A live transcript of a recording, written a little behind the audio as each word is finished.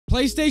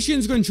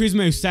PlayStation's Gran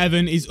Turismo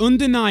 7 is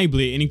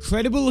undeniably an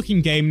incredible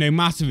looking game no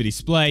matter the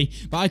display,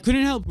 but I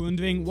couldn't help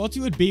wondering what it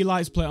would be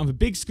like to play it on the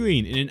big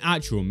screen in an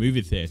actual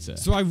movie theatre.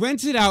 So I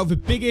rented out the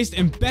biggest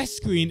and best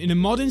screen in a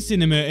modern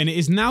cinema, and it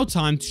is now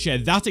time to share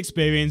that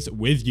experience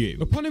with you.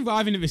 Upon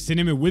arriving at the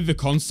cinema with the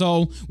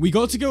console, we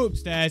got to go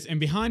upstairs and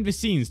behind the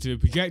scenes to the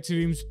projector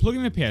rooms,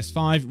 plugging the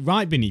PS5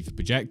 right beneath the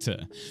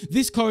projector.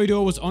 This corridor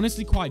was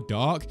honestly quite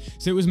dark,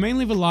 so it was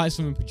mainly the lights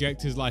from the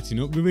projectors lighting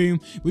up the room,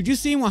 but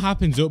just seeing what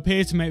happens up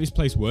here to make this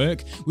place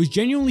work was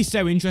genuinely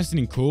so interesting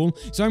and cool,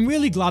 so I'm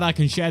really glad I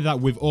can share that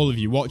with all of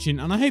you watching,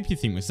 and I hope you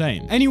think the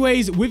same.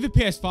 Anyways, with the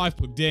PS5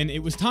 plugged in,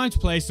 it was time to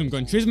play some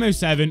Gran Turismo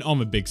 7 on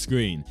the big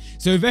screen.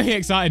 So a very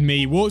excited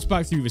me walks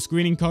back through the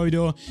screening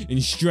corridor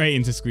and straight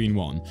into screen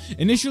 1.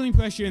 Initial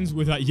impressions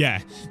were that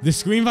yeah, the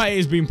screen that it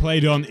is being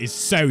played on is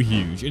so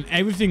huge and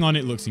everything on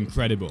it looks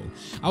incredible.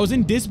 I was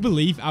in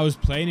disbelief I was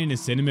playing in a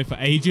cinema for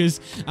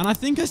ages, and I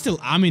think I still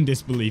am in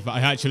disbelief that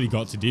I actually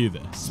got to do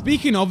this.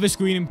 Speaking of the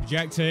screen and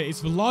projector, it's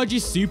the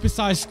largest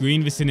supersized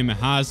screen the cinema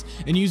has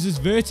and uses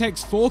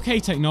Vertex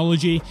 4K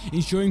technology,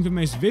 ensuring the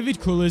most vivid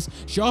colours,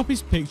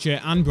 sharpest picture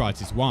and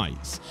brightest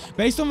whites.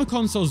 Based on the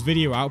console's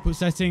video output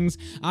settings,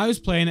 I was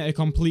playing at a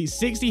complete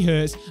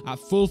 60Hz at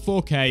full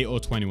 4K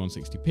or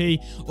 2160p,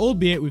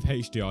 albeit with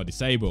HDR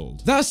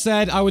disabled. That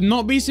said, I would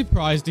not be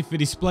surprised if the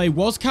display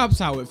was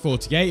capped out at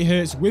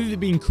 48Hz, with it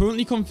being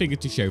currently configured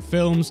to show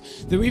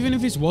films, though even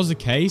if this was the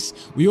case,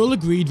 we all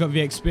agreed that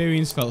the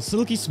experience felt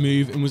silky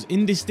smooth and was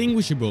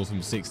indistinguishable from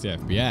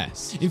 60fps.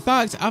 In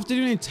fact, after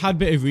doing a tad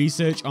bit of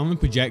research on the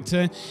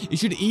projector, it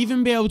should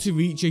even be able to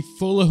reach a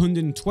full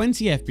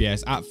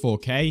 120fps at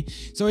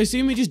 4K, so I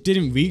assume it just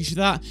didn't reach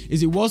that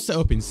as it was set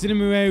up in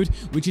cinema mode,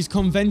 which is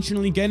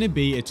conventionally going to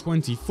be a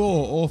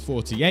 24 or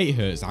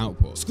 48Hz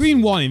output.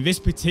 Screen 1 in this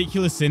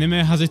particular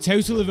cinema has a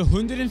total of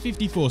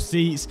 154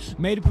 seats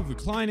made up of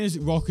recliners,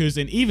 rockers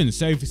and even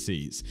sofa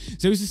seats,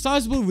 so it's a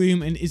sizable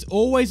room and is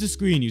always a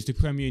screen used to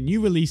premiere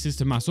new releases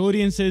to mass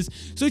audiences,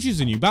 such as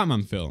the new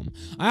Batman film.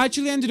 I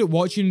actually ended up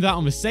watching that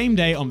on the same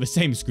day on the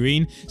same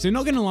screen, so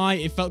not gonna lie,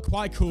 it felt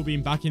quite cool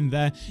being back in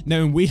there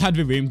knowing we had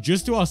the room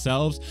just to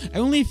ourselves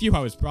only a few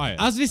hours prior.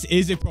 As this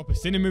is a proper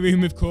cinema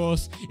room, of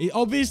course, it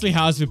obviously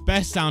has the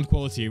best sound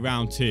quality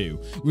around too,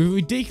 with a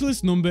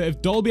ridiculous number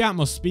of Dolby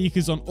Atmos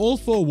speakers on all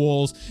 4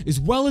 walls as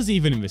well as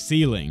even in the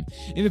ceiling.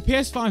 In the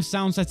PS5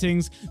 sound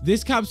settings,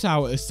 this caps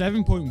out at a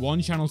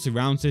 7.1 channel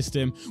surround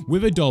system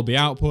with a Dolby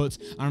output,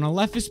 and I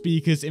left the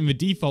speakers in the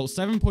default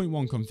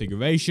 7.1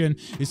 configuration,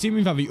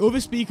 assuming that the other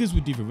speakers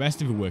would do the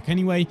rest of the work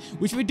anyway,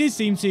 which they did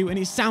seem to, and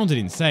it sounded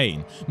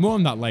insane. More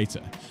on that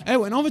later.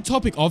 Oh, and on the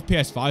topic of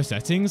PS5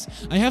 settings,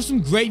 I have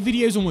some great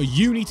videos on what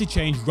you need to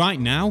change right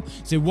now,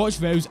 so watch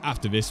those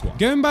after this one.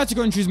 Going back to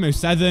Gran Turismo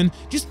 7,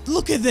 just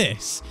look at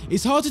this.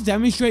 It's hard to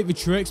demonstrate the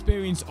true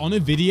experience on a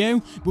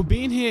video, but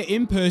being here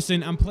in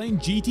person and playing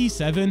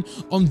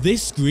GT7 on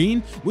this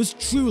screen was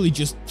truly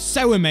just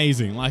so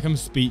amazing, like I'm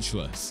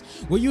speechless.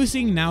 What you are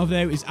seeing now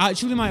though is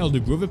actually my older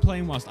brother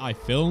playing whilst I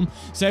film,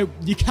 so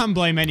you can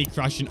blame any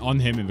crashing on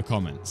him in the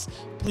comments.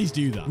 Please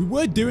do that. We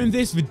were doing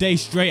this the day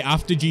straight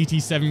after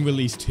GT7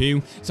 release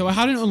 2, so I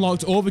hadn't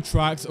unlocked all the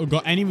tracks or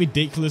got any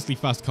ridiculously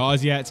fast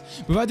cars yet,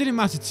 but that didn't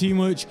matter too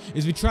much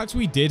as the tracks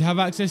we did have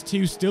access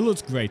to still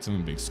looked great on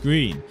the big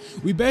screen.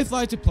 We both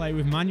like to play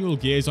with manual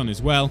gears on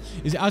as well,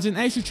 as it adds an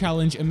extra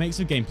challenge and makes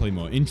the gameplay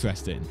more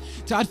interesting.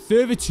 To add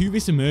further to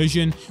this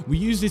immersion, we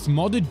use this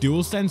modded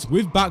DualSense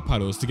with back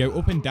paddles to go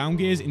up and down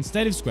gears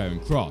instead of square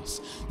and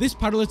cross. This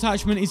paddle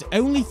attachment is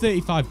only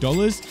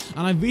 $35,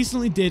 and I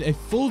recently did a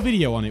full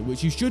video on it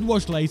which you should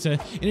watch later,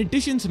 in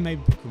addition to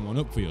maybe picking one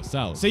up for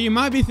yourself. So you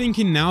might be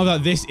thinking now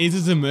that this is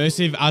as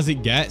immersive as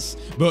it gets,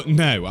 but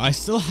no, I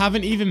still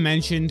haven't even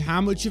mentioned how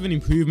much of an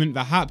improvement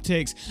the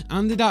haptics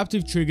and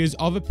adaptive triggers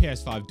of a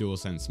PS5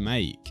 DualSense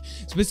make.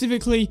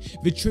 Specifically,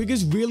 the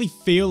triggers really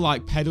feel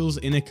like pedals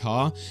in a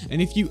car,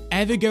 and if you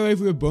ever go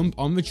over a bump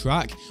on the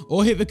track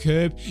or hit the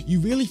curb, you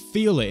really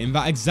feel it in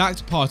that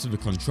exact part of the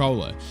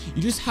controller.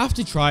 You just have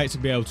to try it to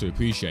be able to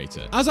appreciate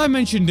it. As I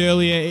mentioned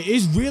earlier, it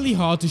is really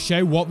hard to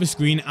show what the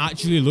screen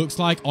actually looks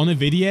like on a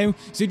video,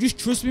 so just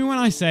trust me when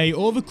I say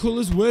all the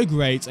colours were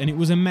great and it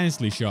was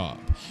immensely sharp.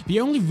 The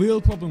only real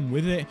problem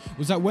with it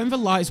was that when the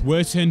lights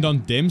were turned on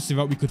dim so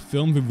that we could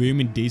film the room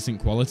in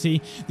decent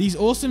quality, these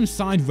awesome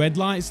side red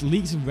lights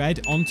leaked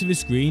red onto the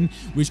screen,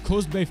 which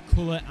caused both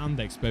colour and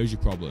exposure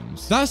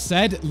problems. That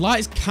said,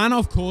 lights can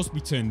of course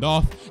be turned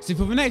off, so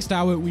for the next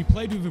hour we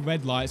played with the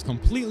red lights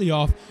completely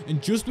off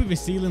and just with the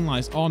ceiling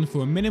lights on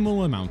for a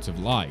minimal amount of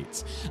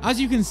light. As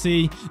you can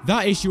see,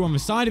 that issue on the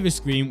side of the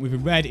screen with the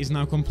red is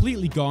now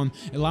completely gone,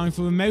 allowing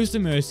for the most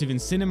immersive and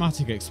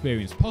cinematic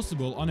experience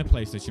possible on a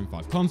PlayStation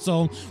 5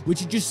 console, which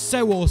is just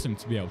so awesome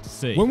to be able to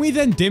see. When we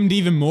then dimmed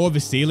even more of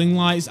the ceiling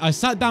lights, I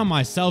sat down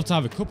myself to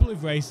have a couple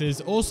of races,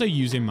 also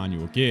using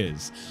manual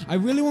gears. I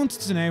really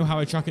wanted to know how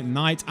a track at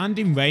night and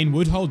in rain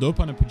would hold up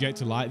on a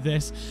projector like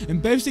this,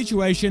 and both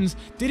situations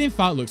did in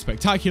fact look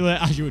spectacular,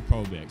 as you would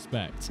probably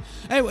expect.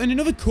 Oh, and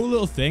another cool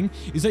little thing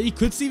is that you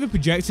could see the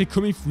projector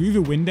coming through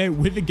the window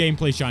with the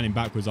gameplay shining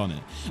backwards on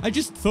it. I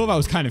just thought thought that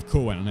was kind of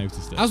cool when I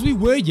noticed it. As we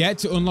were yet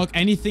to unlock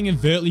anything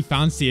overtly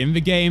fancy in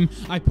the game,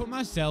 I put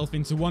myself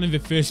into one of the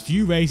first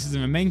few races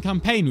in the main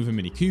campaign with a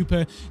Mini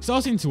Cooper,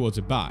 starting towards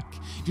the back.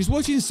 Just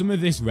watching some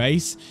of this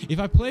race, if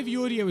I play the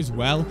audio as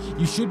well,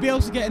 you should be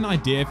able to get an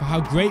idea for how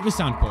great the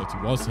sound quality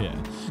was here.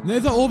 Know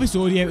that all this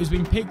audio is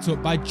being picked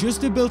up by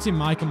just a built-in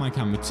mic on my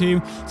camera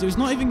too, so it's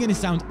not even going to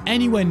sound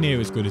anywhere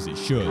near as good as it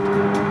should.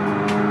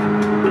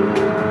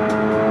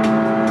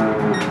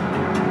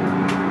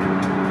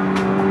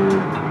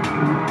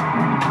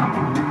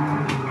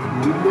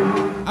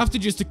 After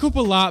just a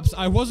couple laps,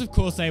 I was of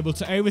course able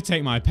to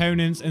overtake my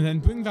opponents and then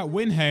bring that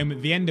win home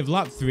at the end of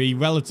lap 3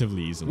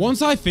 relatively easily.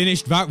 Once I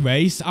finished that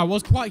race, I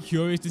was quite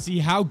curious to see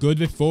how good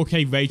the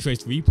 4K ray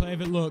traced replay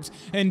of it looked,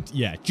 and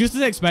yeah, just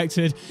as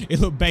expected, it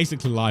looked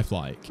basically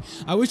lifelike.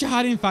 I wish I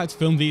had in fact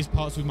filmed these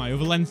parts with my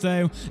other lens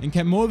though, and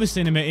kept more of the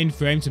cinema in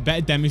frame to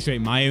better demonstrate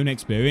my own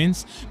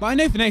experience, but I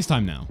know for next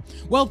time now.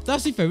 Well,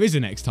 that's if there is a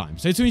next time,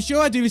 so to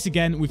ensure I do this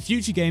again with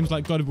future games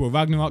like God of War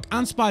Ragnarok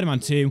and Spider-Man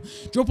 2,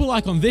 drop a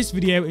like on this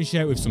video and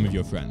share it with some of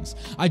your friends.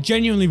 I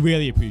genuinely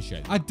really appreciate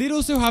it. I did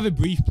also have a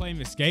brief play in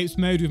the Scapes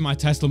mode with my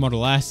Tesla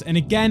Model S, and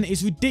again,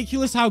 it's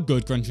ridiculous how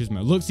good Gran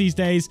Turismo looks these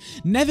days,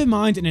 never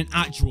mind in an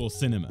actual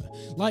cinema.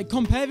 Like,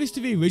 compare this to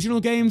the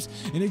original games,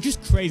 and it's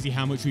just crazy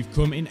how much we've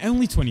come in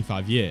only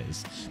 25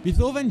 years.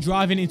 Before then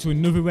driving into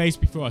another race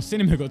before our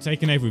cinema got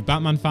taken over with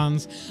Batman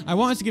fans, I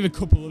wanted to give a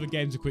couple other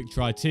games a quick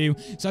try too,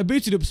 so I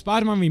booted up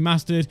Spider-Man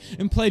Remastered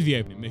and played the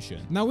opening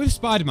mission. Now with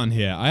Spider-Man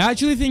here, I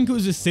actually think it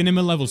was the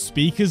cinema level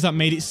speakers that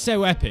made it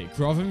so epic,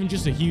 rather than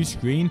just a huge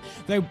screen,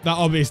 though that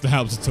obviously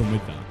helps a ton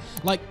with that.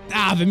 Like,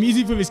 the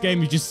music for this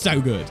game is just so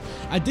good.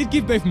 I did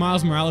give both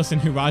Miles Morales and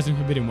Horizon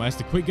Forbidden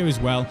West a quick go as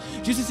well,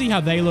 just to see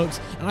how they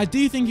looked, and I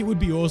do think it would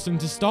be awesome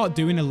to start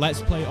doing a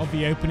let's play of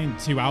the opening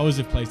 2 hours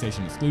of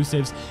PlayStation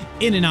exclusives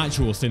in an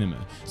actual cinema.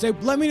 So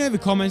let me know in the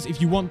comments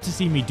if you want to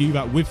see me do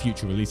that with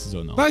future releases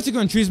or not. Back to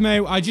Gran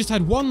Turismo, I just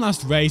had one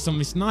last race on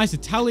this nice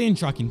Italian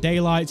track in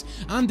daylight,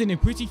 and in a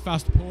pretty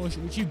fast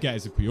Porsche, which you get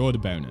as a pre-order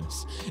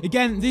bonus.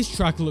 Again, this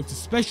track looked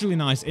especially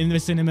nice in the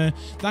cinema,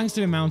 thanks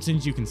to the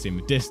mountains you can see in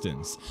the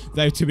distance.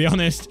 Though, to be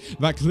honest,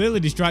 that clearly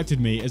distracted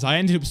me as I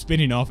ended up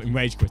spinning off and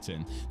rage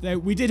quitting. Though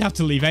we did have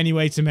to leave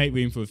anyway to make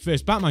room for the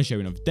first Batman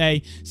showing of the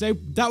day, so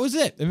that was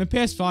it, and the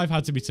PS5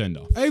 had to be turned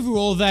off.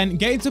 Overall then,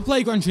 getting to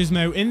play Gran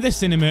Turismo in the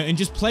cinema and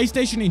just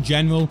PlayStation in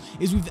general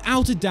is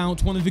without a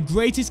doubt one of the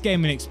greatest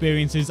gaming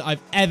experiences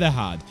I've ever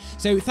had.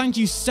 So thank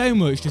you so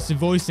much to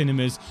Savoy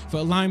Cinemas for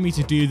allowing me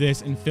to do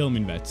this and film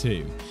in there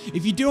too.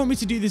 If you do want me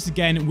to do this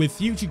again with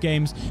future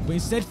games, but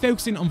instead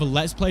focusing on the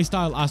Let's Play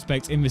style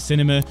aspect in the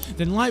cinema,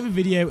 then like the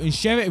video and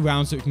share it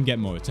around so it can get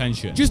more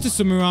attention. Just to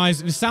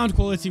summarise, the sound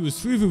quality was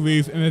through the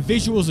roof and the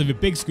visuals of the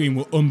big screen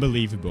were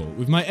unbelievable,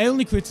 with my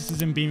only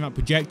criticism being that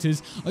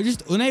projectors are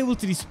just unable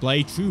to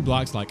display true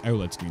blacks like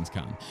OLED screens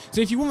can.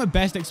 So if you want the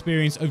best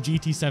experience of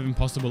GT7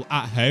 possible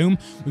at home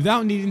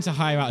without needing to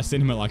hire out a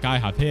cinema like I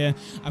have here,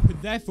 I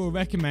would therefore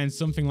recommend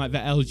something like the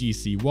LG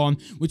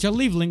C1, which I'll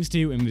leave links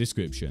to in the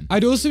description.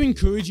 I'd also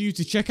encourage you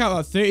to check out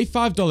that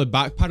 $35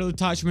 back paddle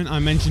attachment I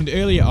mentioned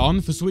earlier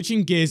on for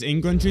switching gears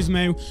in Gran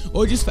Turismo,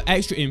 or just for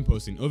extra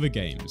inputs in other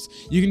games.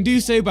 You can do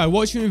so by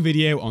watching the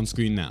video on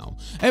screen now.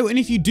 Oh, and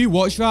if you do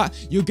watch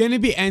that, you're going to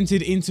be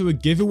entered into a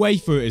giveaway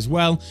for it as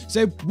well,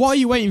 so what are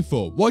you waiting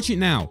for? Watch it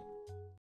now.